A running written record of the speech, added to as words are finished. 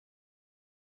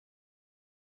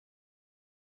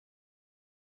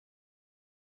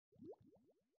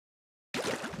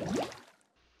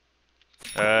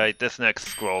Alright, this next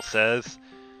scroll says,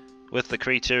 with the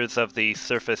creatures of the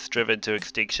surface driven to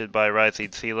extinction by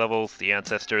rising sea levels, the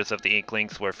ancestors of the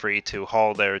Inklings were free to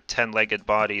haul their 10-legged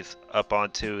bodies up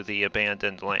onto the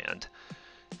abandoned land.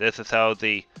 This is how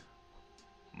the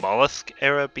mollusk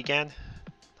era began?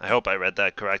 I hope I read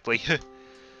that correctly.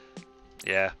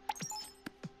 Yeah.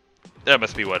 That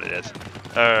must be what it is.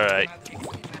 Alright.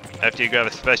 After you grab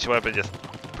a special weapon, just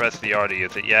press the R to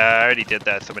use it. Yeah, I already did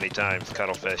that so many times,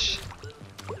 cuttlefish.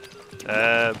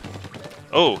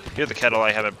 Oh, here's a kettle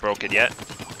I haven't broken yet.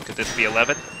 Could this be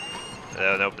 11?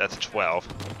 Nope, that's 12.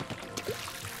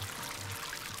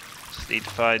 Just need to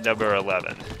find number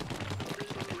 11.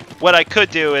 What I could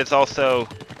do is also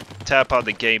tap on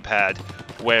the gamepad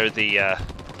where the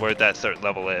where that certain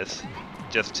level is,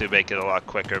 just to make it a lot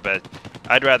quicker. But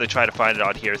I'd rather try to find it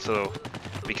on here, so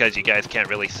because you guys can't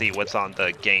really see what's on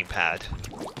the gamepad.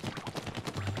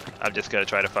 I'm just gonna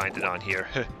try to find it on here.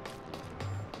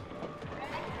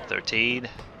 13.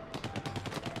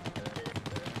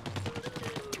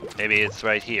 Maybe it's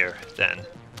right here, then.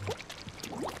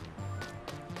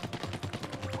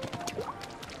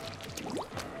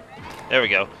 There we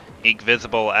go.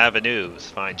 Inkvisible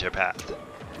avenues. Find your path.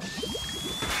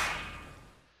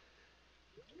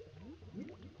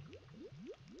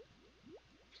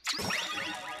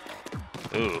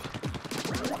 Ooh.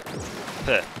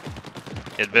 Huh.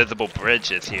 Invisible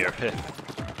bridge is here.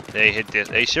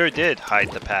 They sure did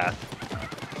hide the path.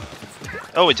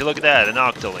 Oh, would you look at that? An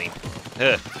Octoling.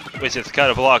 Which is kind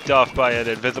of blocked off by an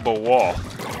invisible wall.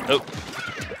 Oh.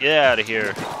 Get out of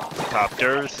here,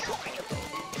 copters.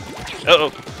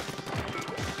 Uh-oh.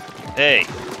 Hey,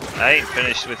 I ain't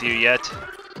finished with you yet.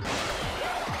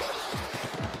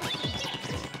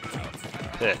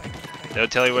 Don't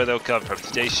tell you where they'll come from.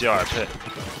 Stay sharp.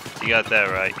 You got that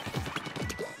right.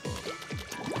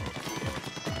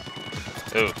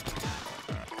 Ooh.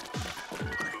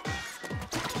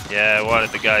 Yeah, I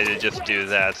wanted the guy to just do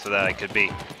that so that I could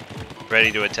be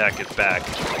ready to attack his back.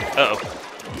 Uh-oh.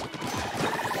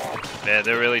 Man,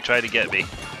 they're really trying to get me.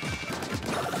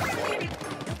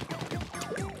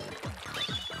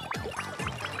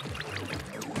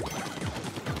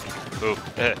 Ooh.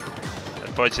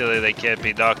 Unfortunately, they can't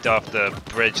be knocked off the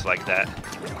bridge like that.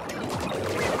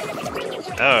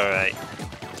 Alright.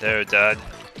 They're done.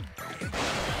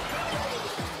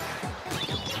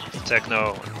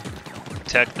 Technoma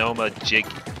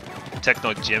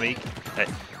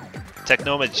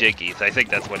Jiggies. I think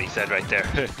that's what he said right there.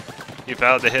 You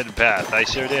found the hidden path. I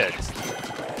sure did.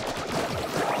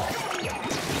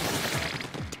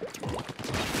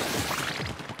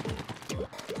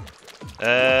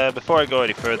 Before I go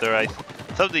any further,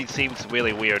 something seems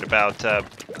really weird about an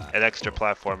extra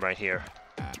platform right here.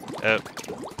 Oh,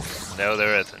 no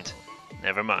there isn't.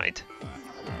 Never mind.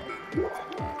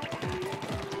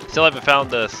 Still haven't found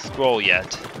the scroll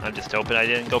yet. I'm just hoping I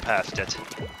didn't go past it.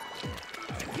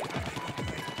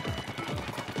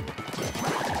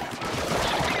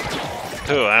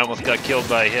 Ooh, I almost got killed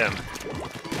by him.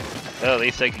 Well, at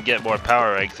least I can get more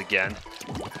power eggs again.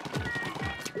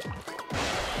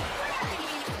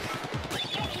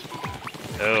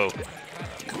 Oh.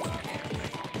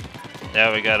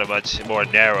 Now we got a much more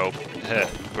narrow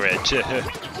bridge.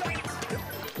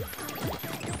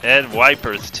 And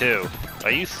wipers too.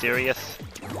 Are you serious?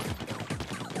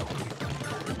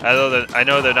 I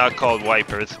know they're not called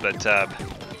wipers, but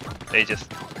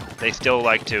they still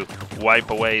like to wipe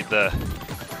away the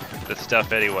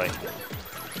stuff anyway.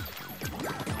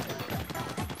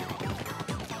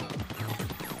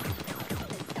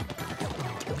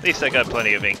 At least I got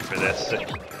plenty of ink for this.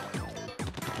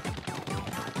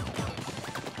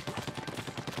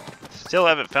 Still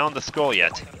haven't found the scroll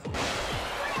yet.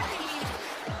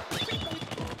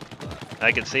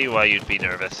 I can see why you'd be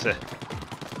nervous.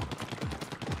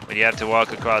 When you have to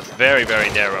walk across very,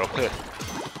 very narrow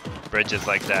bridges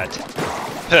like that.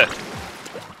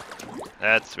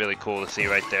 That's really cool to see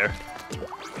right there.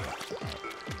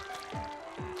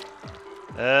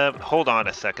 Hold on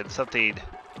a second. Something...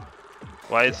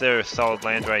 Why is there solid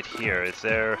land right here? Is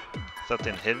there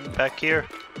something hidden back here?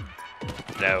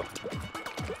 No.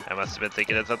 I must have been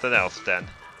thinking of something else then.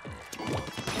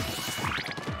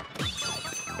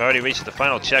 I've already reached the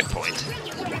final checkpoint.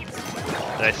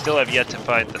 And I still have yet to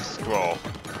find the scroll.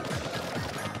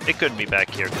 It couldn't be back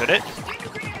here, could it?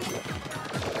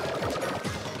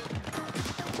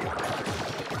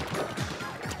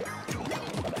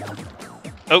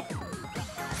 Oh!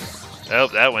 Oh,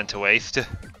 that went to waste.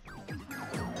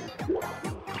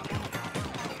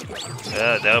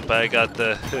 Nope, I got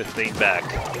the thing back,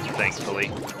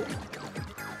 thankfully.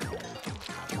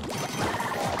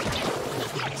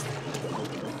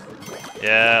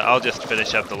 Yeah, I'll just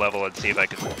finish up the level and see if I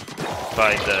can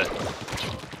find the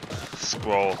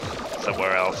scroll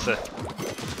somewhere else.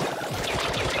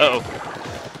 Uh-oh.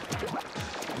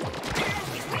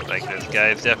 Like, this guy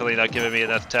is definitely not giving me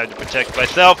enough time to protect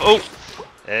myself. Oh!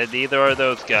 And neither are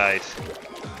those guys.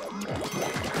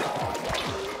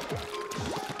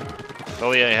 If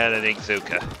only I had an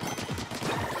Inkzooka.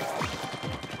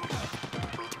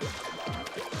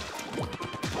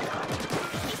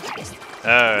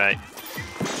 Alright.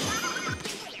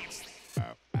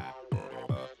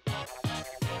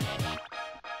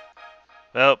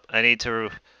 Well, I need to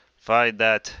find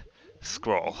that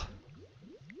scroll.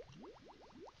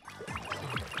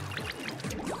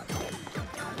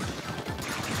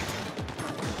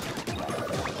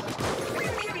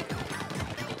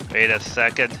 Wait a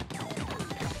second.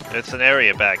 There's an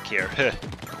area back here.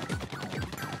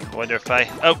 I wonder if I...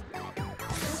 Oh!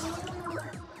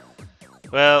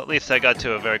 Well, at least I got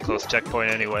to a very close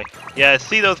checkpoint anyway. Yeah,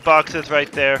 see those boxes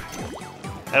right there?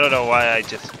 I don't know why I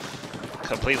just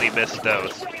completely missed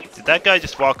those. Did that guy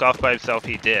just walk off by himself?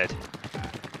 He did.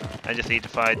 I just need to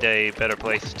find a better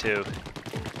place to...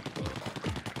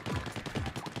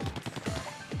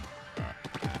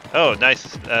 Oh,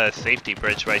 nice safety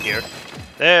bridge right here.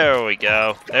 There we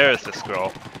go. There's the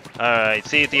scroll. Alright,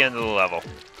 see you at the end of the level.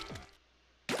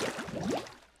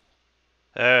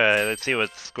 Alright, let's see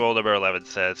what scroll number 11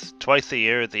 says. Twice a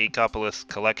year, the Inkvisible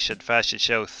collection fashion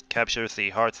show captures the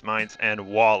hearts, minds, and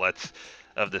wallets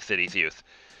of the city's youth.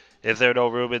 Is there no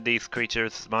room in these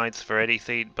creatures' minds for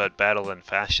anything but battle and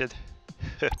fashion?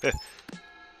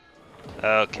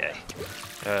 Okay.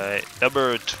 Alright,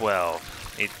 number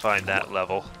 12. Need to find that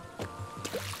level.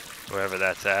 Wherever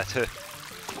that's at.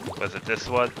 Was it this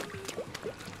one?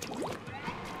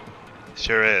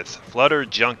 Sure is. Flutter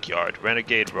Junkyard,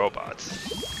 Renegade Robots.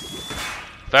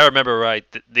 If I remember right,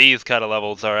 these kind of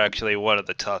levels are actually one of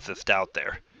the toughest out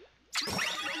there.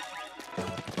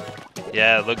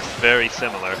 Yeah, it looks very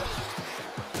similar.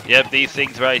 Yep, these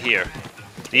things right here.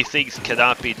 These things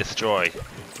cannot be destroyed.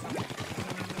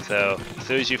 So, as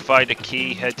soon as you find a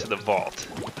key, head to the vault.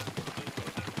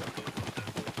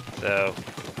 So,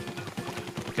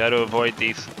 got to avoid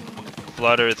these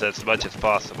flutters as much as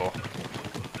possible.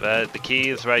 But the key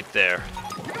is right there.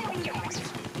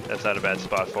 That's not a bad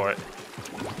spot for it.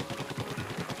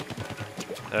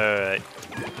 Alright.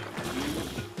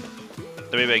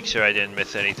 Let me make sure I didn't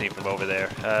miss anything from over there.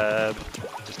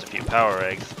 Just a few power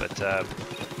eggs, but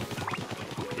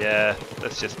yeah,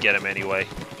 let's just get them anyway.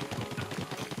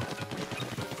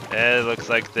 And it looks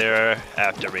like they're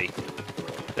after me.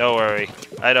 Don't worry,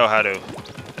 I know how to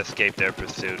escape their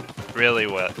pursuit really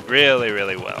well.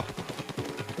 Really well.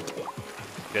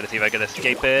 Gotta see if I can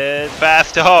escape it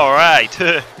fast. Alright!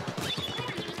 That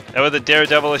was a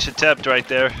daredevilish attempt right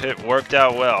there. It worked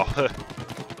out well.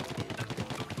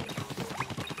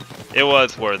 It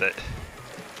was worth it.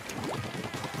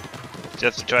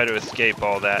 Just to try to escape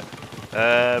all that.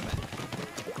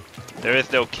 There is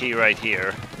no key right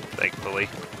here, thankfully.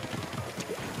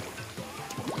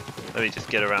 Let me just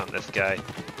get around this guy.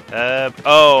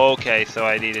 Oh, okay, so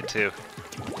I needed to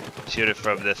shoot it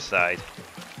from this side.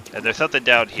 And there's something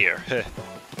down here.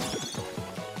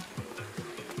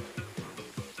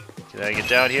 Can I get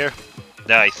down here?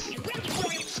 Nice.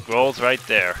 Scrolls right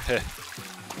there.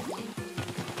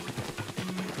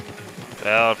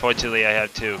 Well, unfortunately I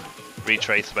have to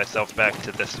retrace myself back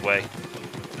to this way.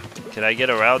 Can I get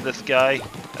around this guy?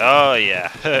 Oh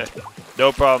yeah.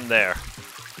 No problem there.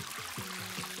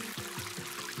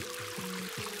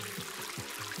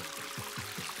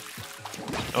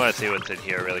 I want to see what's in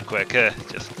here really quick.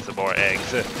 Just some more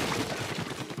eggs.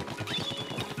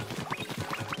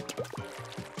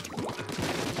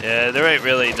 Yeah, there ain't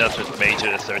really nothing major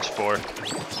to search for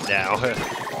now.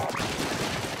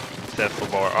 Except for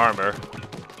more armor.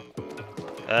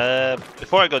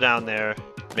 Before I go down there,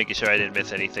 making sure I didn't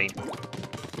miss anything.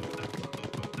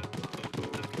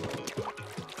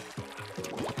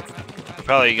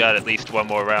 Probably got at least one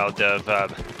more round of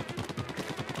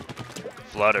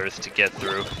flutters to get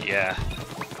through, yeah.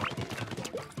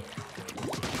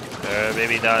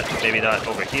 Maybe not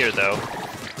over here though.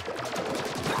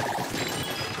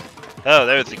 Oh,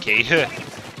 there's the key.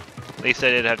 At least I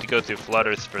didn't have to go through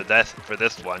flutters for this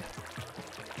one.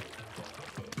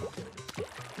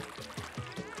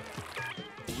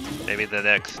 Maybe the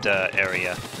next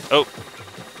area. Oh,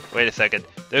 wait a second.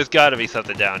 There's got to be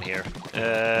something down here.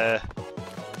 Nah.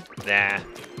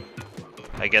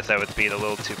 I guess I was being a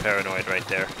little too paranoid right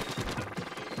there.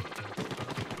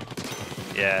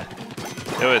 Yeah,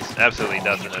 there was absolutely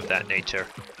nothing of that nature.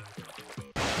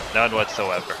 None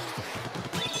whatsoever.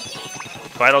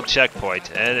 Final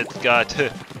checkpoint, and it's got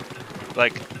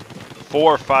like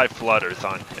 4 or 5 flutters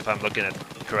on, if I'm looking at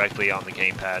correctly on the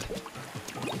gamepad.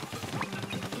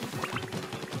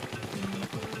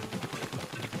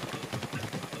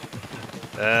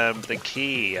 The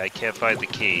key. I can't find the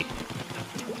key.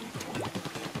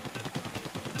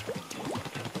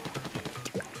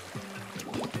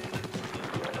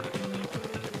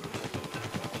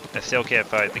 I still can't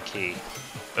find the key.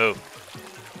 Oh.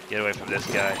 Get away from this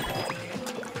guy.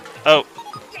 Oh!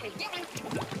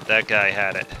 That guy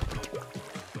had it.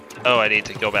 Oh, I need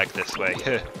to go back this way.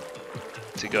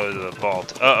 To go to the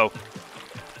vault. Uh-oh.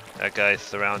 That guy's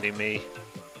surrounding me.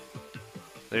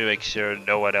 Let me make sure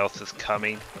no one else is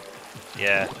coming.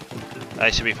 Yeah.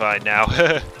 I should be fine now.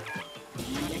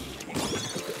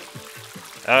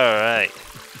 Alright.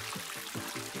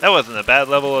 That wasn't a bad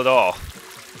level at all.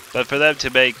 But for them to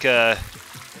make the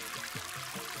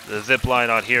zip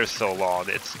line on here so long,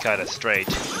 it's kind of strange.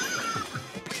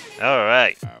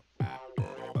 Alright.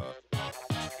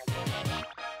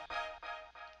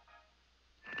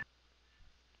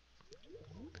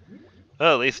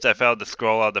 Well, at least I found the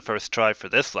scroll on the first try for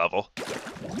this level.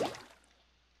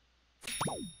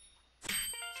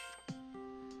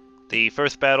 The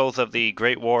first battles of the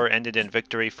Great War ended in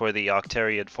victory for the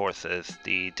Octarian forces.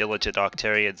 The diligent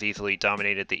Octarians easily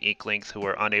dominated the Inklings, who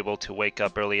were unable to wake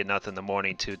up early enough in the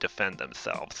morning to defend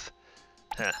themselves.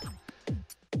 Huh.